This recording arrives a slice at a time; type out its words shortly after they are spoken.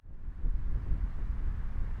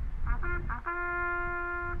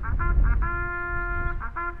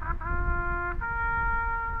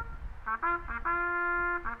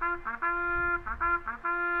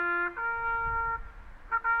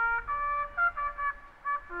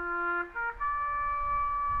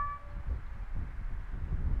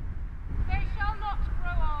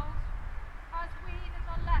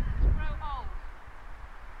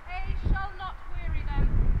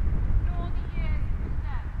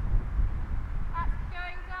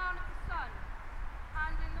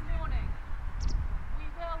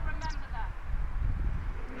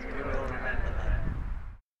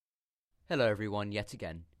Hello everyone yet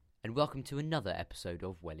again, and welcome to another episode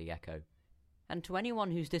of Welly Echo. And to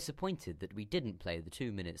anyone who's disappointed that we didn't play the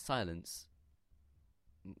 2-minute silence,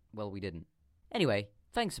 well, we didn't. Anyway,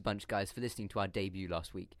 thanks a bunch guys for listening to our debut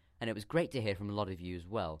last week, and it was great to hear from a lot of you as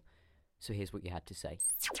well. So here's what you had to say.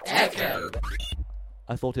 Echo!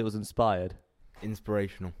 I thought it was inspired.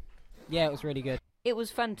 Inspirational. Yeah, it was really good. It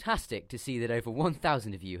was fantastic to see that over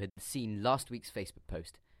 1,000 of you had seen last week's Facebook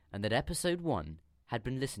post, and that episode 1 had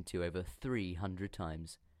been listened to over 300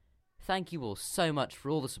 times. Thank you all so much for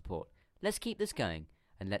all the support. Let's keep this going,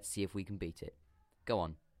 and let's see if we can beat it. Go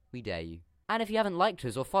on, we dare you. And if you haven't liked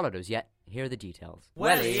us or followed us yet, here are the details.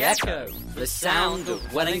 Welly Echo, the sound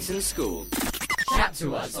of Wellington School. Chat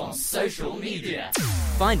to us on social media.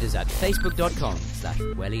 Find us at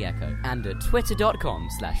facebook.com/Welly Echo and at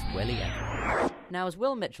twitter.com/Welly Echo. Now, as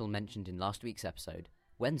Will Mitchell mentioned in last week's episode,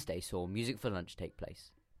 Wednesday saw Music for Lunch take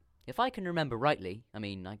place. If I can remember rightly, I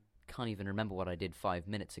can't even remember what I did 5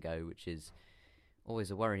 minutes ago, which is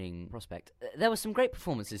always a worrying prospect. There were some great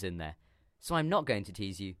performances in there, so I'm not going to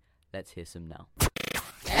tease you. Let's hear some now.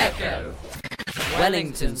 Echo,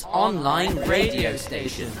 Wellington's online radio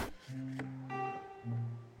station.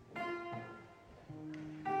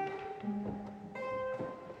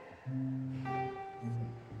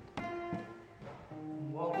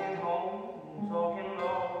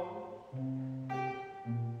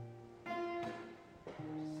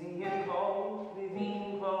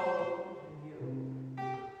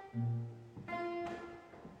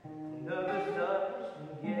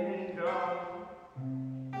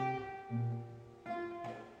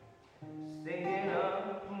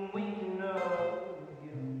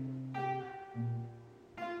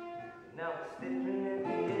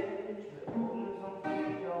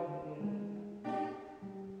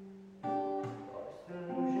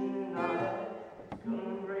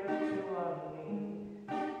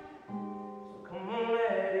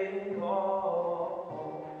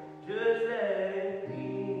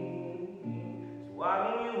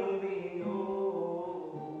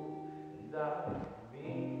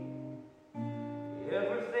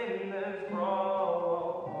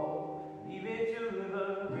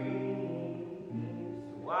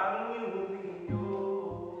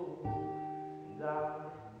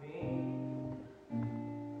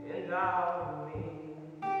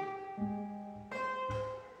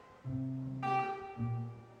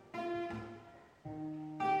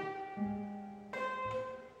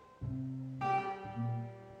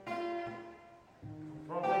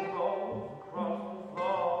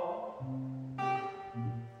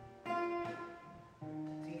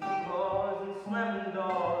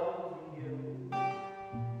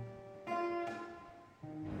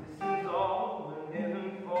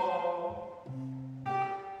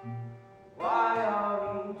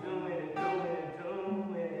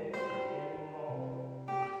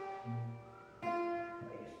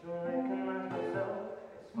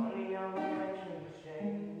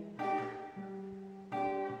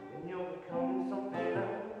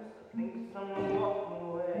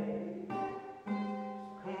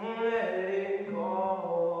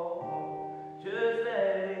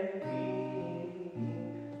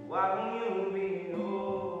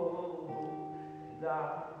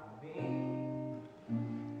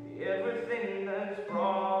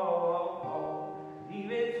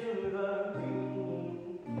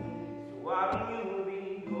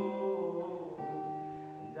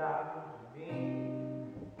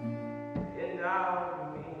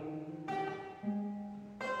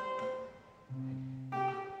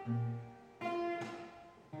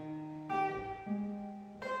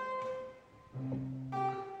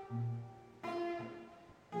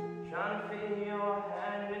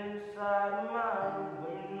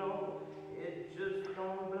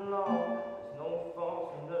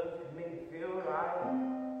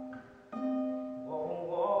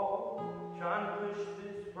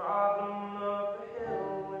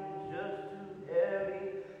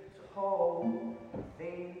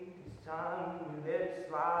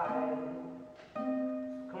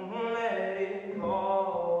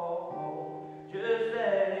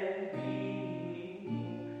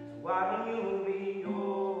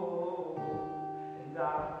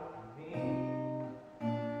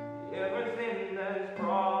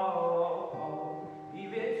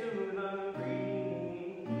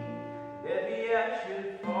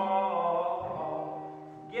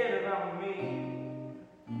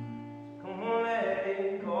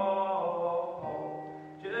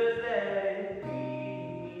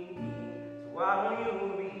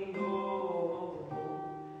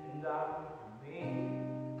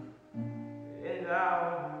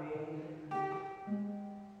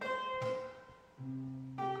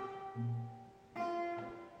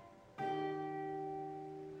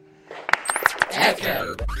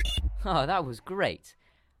 Echo. Oh, that was great.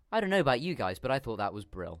 I don't know about you guys, but I thought that was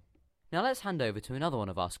brill. Now let's hand over to another one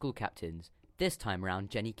of our school captains, this time around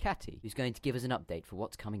Jenny Catty, who's going to give us an update for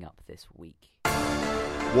what's coming up this week.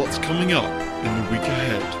 What's coming up in the week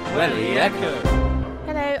ahead? Welly Echo.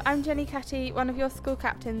 Hello, I'm Jenny Catty, one of your school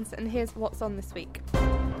captains, and here's what's on this week.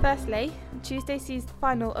 Firstly, Tuesday sees the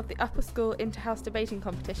final of the Upper School Inter-House Debating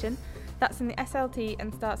Competition. That's in the SLT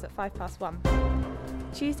and starts at 1:05.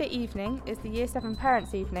 Tuesday evening is the Year 7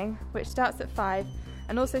 Parents' Evening, which starts at 5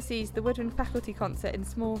 and also sees the Woodwind Faculty Concert in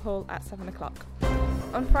Small Hall at 7 o'clock.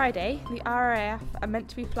 On Friday, the RAF are meant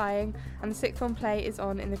to be flying and the sixth form play is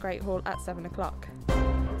on in the Great Hall at 7 o'clock.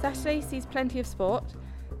 Saturday sees plenty of sport.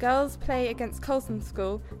 Girls play against Colson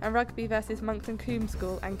School and rugby versus Monkton Combe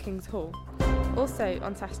School and King's Hall. Also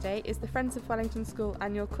on Saturday is the Friends of Wellington School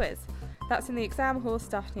annual quiz. That's in the exam hall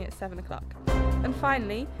starting at 7 o'clock. And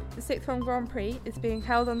finally, the sixth form Grand Prix is being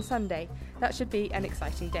held on Sunday. That should be an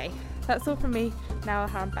exciting day. That's all from me. Now I'll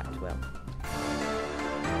hand back to Will.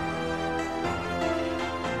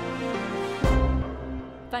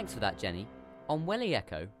 Thanks for that, Jenny. On Welly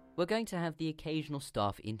Echo, we're going to have the occasional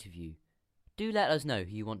staff interview. Do let us know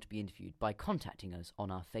who you want to be interviewed by contacting us on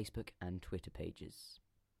our Facebook and Twitter pages.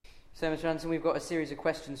 So, Mr. Hanson, we've got a series of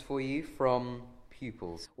questions for you from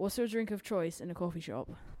pupils. What's your drink of choice in a coffee shop?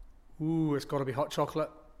 Ooh, it's got to be hot chocolate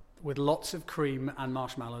with lots of cream and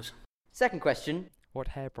marshmallows. Second question. What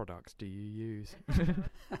hair products do you use?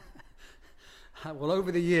 Well,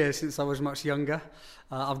 over the years, since I was much younger,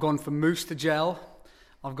 I've gone from mousse to gel.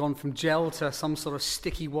 I've gone from gel to some sort of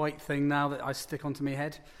sticky white thing now that I stick onto my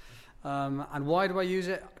head. And why do I use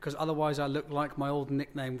it? Because otherwise I look like my old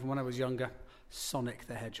nickname from when I was younger, Sonic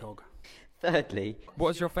the Hedgehog. Thirdly.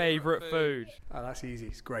 What's your favourite food? Oh, that's easy.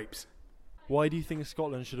 It's grapes. Why do you think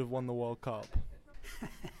Scotland should have won the World Cup?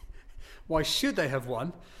 Why should they have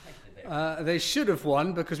won? They should have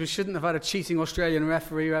won because we shouldn't have had a cheating Australian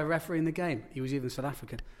referee in the game. He was even South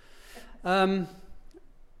African.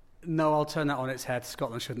 No, I'll turn that on its head.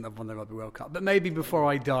 Scotland shouldn't have won the Rugby World Cup. But maybe before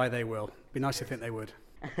I die they will. Be nice to think they would.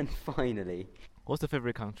 And finally. What's the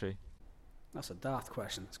favourite country? That's a daft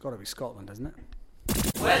question. It's got to be Scotland, hasn't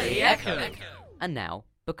it? Welly Echo. And now,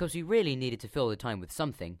 because we really needed to fill the time with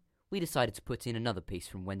something, we decided to put in another piece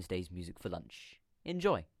from Wednesday's Music for Lunch.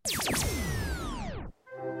 Enjoy.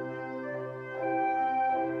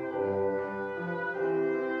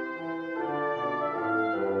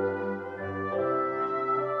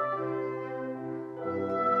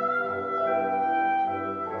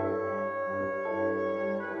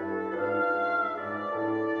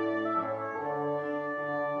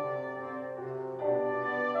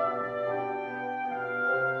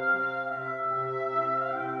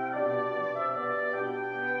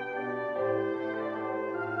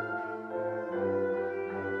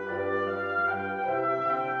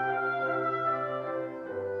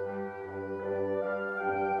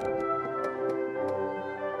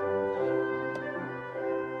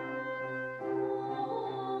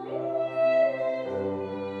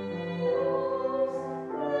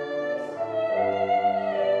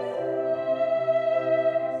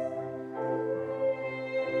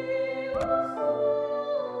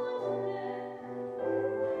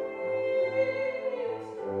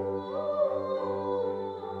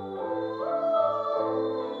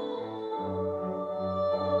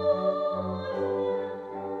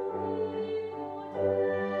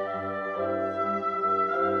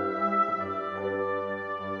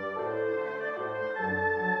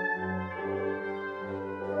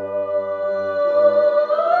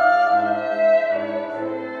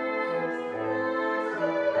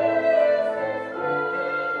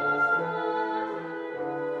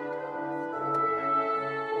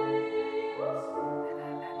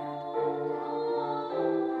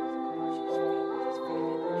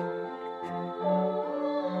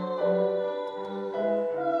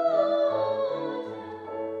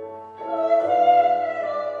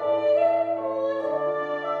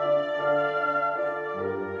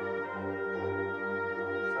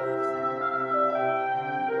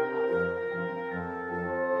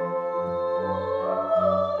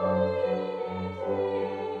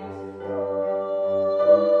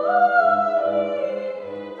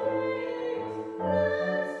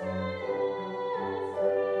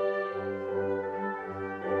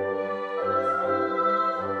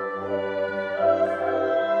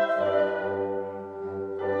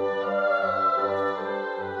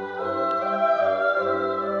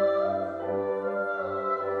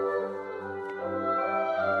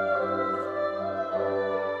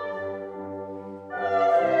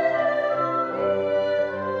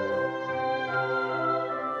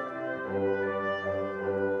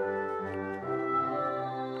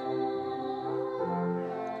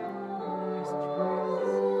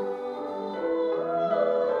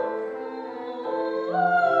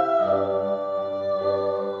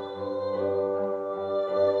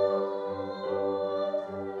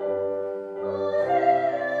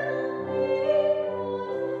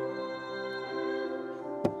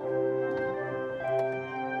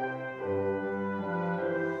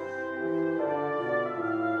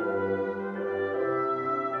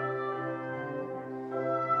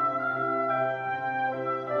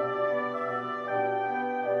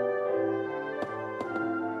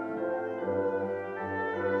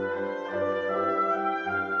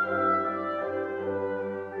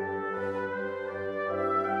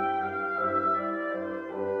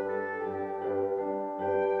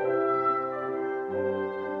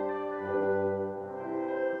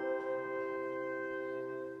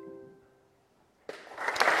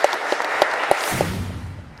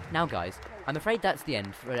 Now guys, I'm afraid that's the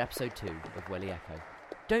end for episode 2 of Welly Echo.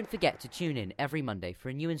 Don't forget to tune in every Monday for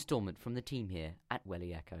a new instalment from the team here at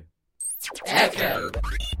Welly Echo. Echo!